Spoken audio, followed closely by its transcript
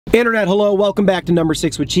Internet, hello, welcome back to Number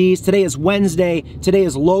 6 with Cheese. Today is Wednesday, today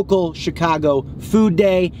is local Chicago food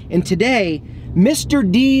day, and today, Mr.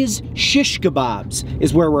 D's Shish-Kabobs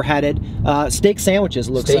is where we're headed. Steak sandwiches,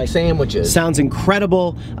 looks like. Steak sandwiches. Sounds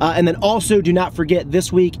incredible. And then also, do not forget,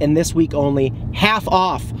 this week and this week only, half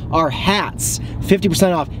off our hats.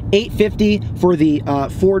 50% off. $8.50 for the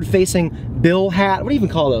forward-facing bill hat. What do you even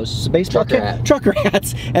call those? Baseball trucker hat. Trucker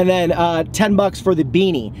hats. And then $10 for the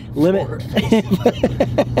beanie. Limit.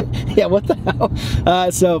 Yeah, what the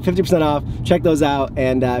hell? So 50% off. Check those out.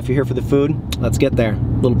 And if you're here for the food, let's get there.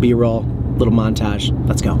 Little B-roll, little montage.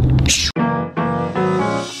 Let's go.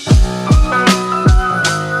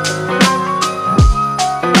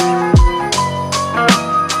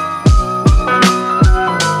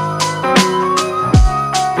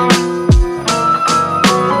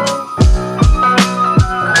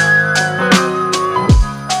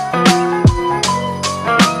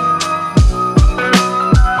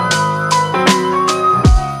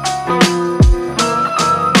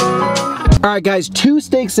 Alright guys, 2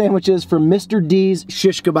 steak sandwiches from Mr. D's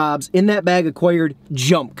Shish-Kabobs in that bag acquired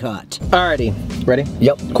jump cut. Alrighty, ready?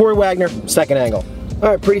 Yep. Corey Wagner, second angle.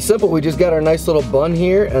 Alright, pretty simple. We just got our nice little bun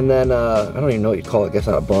here, and then, I don't even know what you call it, I guess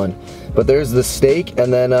not a bun. But there's the steak,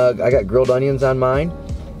 and then I got grilled onions on mine,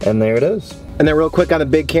 and there it is. And then real quick on the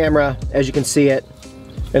big camera, as you can see it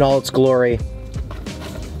in all its glory.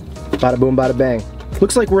 Bada boom, bada bang.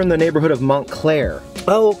 Looks like we're in the neighborhood of Montclair.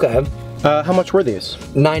 Oh, okay. How much were these?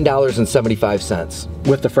 $9.75.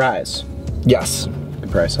 With the fries? Yes.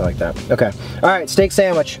 Good price, I like that. Okay. Alright, steak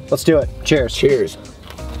sandwich. Let's do it. Cheers. Cheers.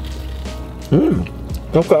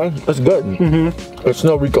 Okay, that's good. It's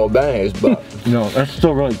no Rico Bays, but... No, that's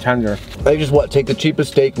still really tender. They just, what, take the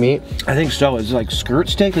cheapest steak meat? I think so. Is it like skirt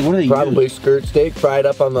steak? Like, what do they Probably use? skirt steak, fried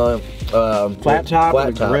up on the... flat top,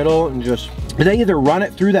 or the griddle, and just... Do they either run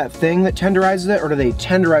it through that thing that tenderizes it, or do they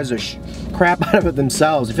tenderize the crap out of it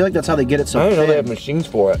themselves? I feel like that's how they get it so I didn't know they thin. have machines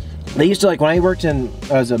for it. They used to, like, when I worked in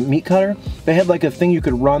as a meat cutter, they had like a thing you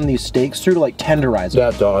could run these steaks through to like tenderize it.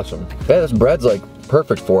 That's awesome. Yeah, this bread's like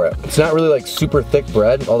perfect for it. It's not really like super thick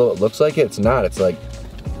bread, although it looks like it. It's not. It's like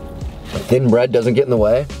thin bread, doesn't get in the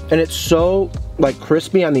way. And it's so like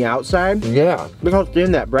crispy on the outside. Yeah. Look how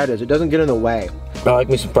thin that bread is. It doesn't get in the way. I like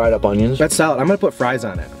me some fried up onions. That's solid. I'm gonna put fries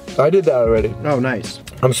on it. I did that already. Oh, nice.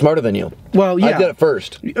 I'm smarter than you. Well, yeah. I did it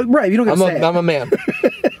first. Right, you don't get to say it. I'm a man.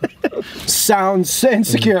 Sounds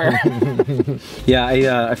insecure.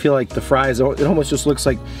 Yeah, I feel like the fries, it almost just looks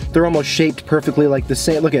like they're almost shaped perfectly like the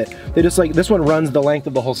same. Look at it. They just like, this one runs the length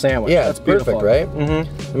of the whole sandwich. Yeah, that's it's perfect, beautiful. right?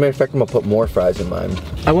 As a matter of fact, I'm gonna put more fries in mine.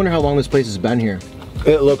 I wonder how long this place has been here.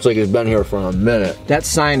 It looks like it's been here for a minute. That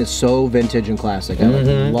sign is so vintage and classic. I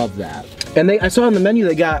love that. And I saw on the menu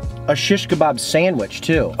they got a shish kebab sandwich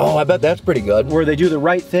too. Oh, I bet that's pretty good. Where they do the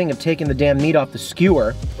right thing of taking the damn meat off the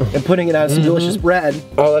skewer and putting it on some delicious bread.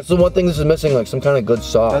 Oh, that's the one thing this is missing, like some kind of good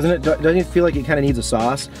sauce. Doesn't it? Doesn't it feel like it kind of needs a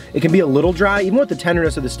sauce? It can be a little dry, even with the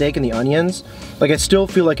tenderness of the steak and the onions. Like I still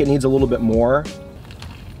feel like it needs a little bit more.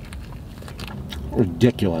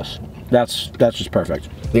 Ridiculous. That's just perfect.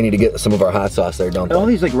 They need to get some of our hot sauce there, don't they? All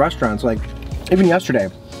these like restaurants, like even yesterday,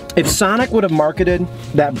 if Sonic would have marketed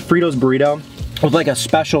that Fritos burrito with like a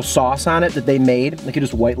special sauce on it that they made, they could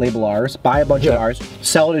just white label ours, buy a bunch of ours,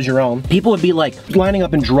 sell it as your own. People would be like lining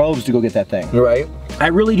up in droves to go get that thing. Right. I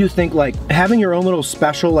really do think like having your own little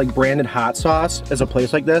special like branded hot sauce as a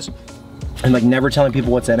place like this and like never telling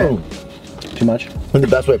people what's in it. Too much? In the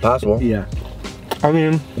best way possible. Yeah. I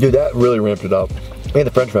mean, dude, that really ramped it up. Made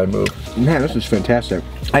the french fry move. Man, this is fantastic.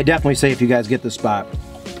 I definitely say if you guys get this spot,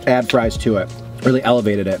 add fries to it. Really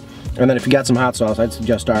elevated it. And then if you got some hot sauce, I'd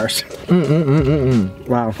suggest ours.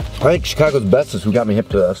 Wow. I think Chicago's best is who got me hip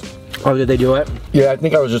to this. Oh, did they do it? Yeah, I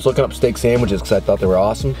think I was just looking up steak sandwiches because I thought they were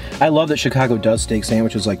awesome. I love that Chicago does steak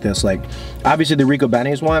sandwiches like this. Like, obviously the Rico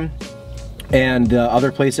Benny's one, and the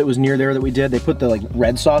other place that was near there that we did, they put the like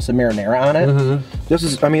red sauce and marinara on it. This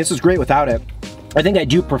is, I mean, this is great without it. I think I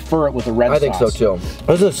do prefer it with a red sauce. I think so too.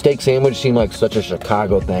 Doesn't a steak sandwich seem like such a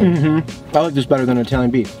Chicago thing? I like this better than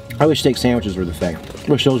Italian beef. I wish steak sandwiches were the thing.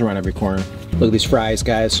 I wish those were on every corner. Look at these fries,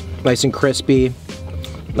 guys. Nice and crispy.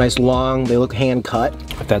 Nice long. They look hand cut.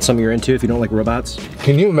 If that's something you're into, if you don't like robots.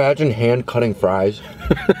 Can you imagine hand cutting fries?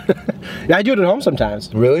 Yeah, I do it at home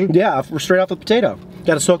sometimes. Really? Yeah, straight off the potato.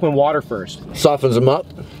 Gotta soak them in water first. Softens them up.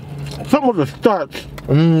 Something with the starch.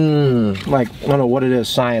 Like, I don't know what it is,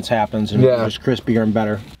 science happens and it's just crispier and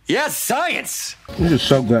better. Yes, science! This is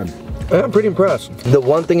so good. I'm pretty impressed. The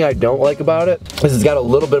one thing I don't like about it is it's got a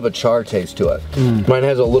little bit of a char taste to it. Mine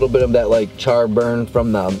has a little bit of that like char burn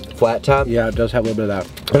from the flat top. Yeah, it does have a little bit of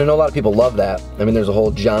that. And I know a lot of people love that. I mean, there's a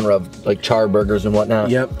whole genre of like char burgers and whatnot.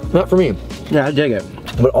 Yep. Not for me. Yeah, I dig it.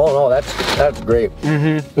 But all in all, that's great.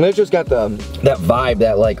 Mm-hmm. And it's just got that vibe,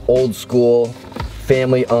 that like old school,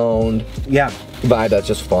 family owned. Yeah. Vibe that's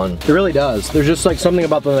just fun. It really does. There's just like something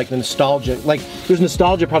about the nostalgia. Like there's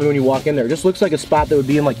nostalgia probably when you walk in there. It just looks like a spot that would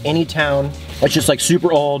be in like any town. It's just like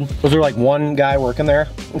super old. Was there like one guy working there?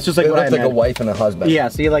 It's just like it what looks like a wife and a husband. Yeah.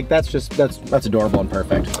 See, like that's adorable and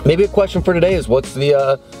perfect. Maybe a question for today is what's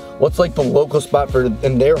like the local spot for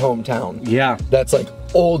in their hometown? Yeah. That's like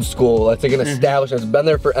old school. That's like an establishment. It's been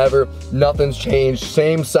there forever. Nothing's changed.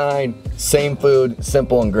 Same sign, same food,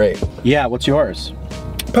 simple and great. Yeah. What's yours?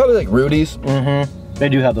 Probably like Rudy's. Mm-hmm. They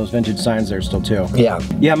do have those vintage signs there still too. Yeah.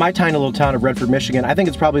 Yeah, my tiny little town of Redford, Michigan, I think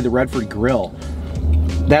it's probably the Redford Grill.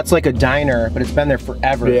 That's like a diner, but it's been there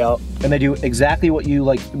forever. Yeah. And they do exactly what you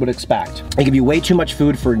like would expect. They give you way too much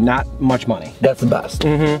food for not much money. That's the best.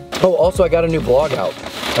 Mm-hmm. Oh, also I got a new vlog out.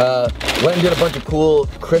 Went and did a bunch of cool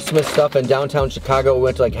Christmas stuff in downtown Chicago. We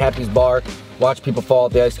went to like Happy's Bar, watched people fall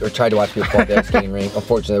at the ice, or tried to watch people fall at the ice skating rink.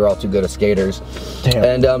 Unfortunately, they were all too good at skaters.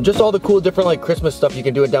 Damn. And just all the cool different like Christmas stuff you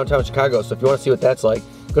can do in downtown Chicago. So if you want to see what that's like,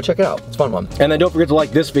 go check it out. It's a fun one. And then don't forget to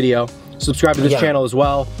like this video, subscribe to this channel as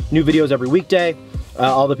well. New videos every weekday.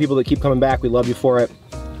 All the people that keep coming back, we love you for it.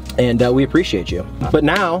 And we appreciate you. But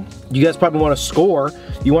now, you guys probably want to score.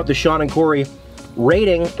 You want the Sean and Corey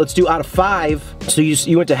rating. Let's do out of 5. So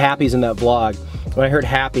you went to Happy's in that vlog. When I heard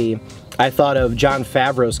Happy, I thought of Jon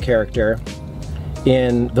Favreau's character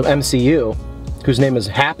in the MCU, whose name is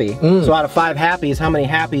Happy. So out of 5 Happies, how many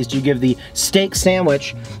Happies do you give the steak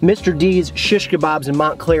sandwich, Mr. D's, Shish-Kabobs in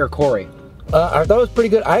Montclair, Corey? I thought it was pretty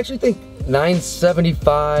good. I actually think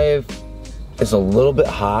 9.75 is a little bit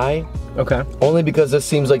high. Okay. Only because this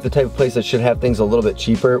seems like the type of place that should have things a little bit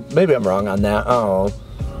cheaper. Maybe I'm wrong on that. I don't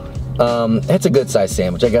know. It's a good sized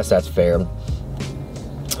sandwich. I guess that's fair.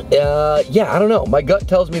 Yeah, I don't know. My gut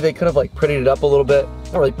tells me they could have like prettied it up a little bit.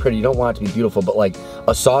 Not really pretty, you don't want it to be beautiful, but like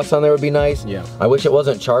a sauce on there would be nice. Yeah. I wish it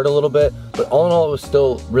wasn't charred a little bit, but all in all it was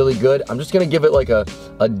still really good. I'm just gonna give it like a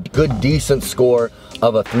good decent score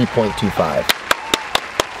of a 3.25.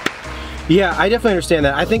 Yeah, I definitely understand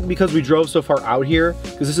that. I think because we drove so far out here,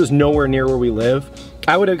 because this is nowhere near where we live,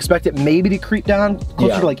 I would expect it maybe to creep down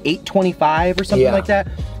closer to like 8.25 or something like that.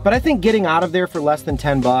 But I think getting out of there for less than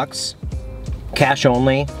 10 bucks, cash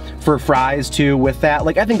only, for fries too with that,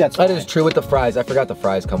 like I think that's fine. That is true with the fries. I forgot the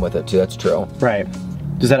fries come with it too, that's true. Right.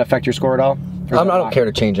 Does that affect your score at all? I don't care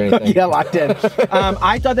to change anything. Yeah, locked in.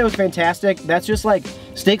 I thought that was fantastic. That's just like,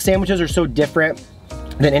 steak sandwiches are so different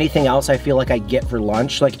than anything else I feel like I get for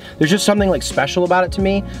lunch. Like there's just something like special about it to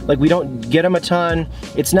me. Like we don't get them a ton.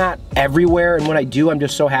 It's not everywhere, and when I do, I'm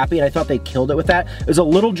just so happy, and I thought they killed it with that. It was a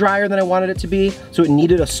little drier than I wanted it to be, so it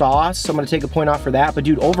needed a sauce, so I'm gonna take a point off for that. But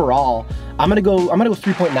dude, overall, I'm gonna go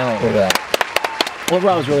 3.9. Look at that.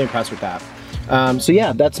 Overall, I was really impressed with that. So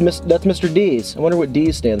yeah, that's Mr. D's. I wonder what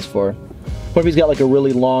D stands for. What if he's got like a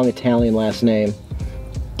really long Italian last name?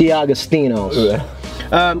 D'Agostino's.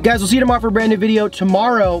 Guys, we'll see you tomorrow for a brand new video.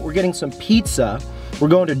 Tomorrow, we're getting some pizza. We're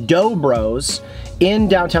going to Dough Bros in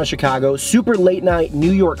downtown Chicago. Super late night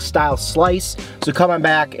New York style slice. So come on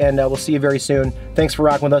back and we'll see you very soon. Thanks for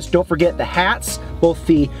rocking with us. Don't forget the hats, both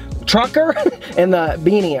the trucker and the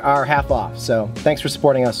beanie are half off. So thanks for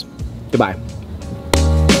supporting us. Goodbye.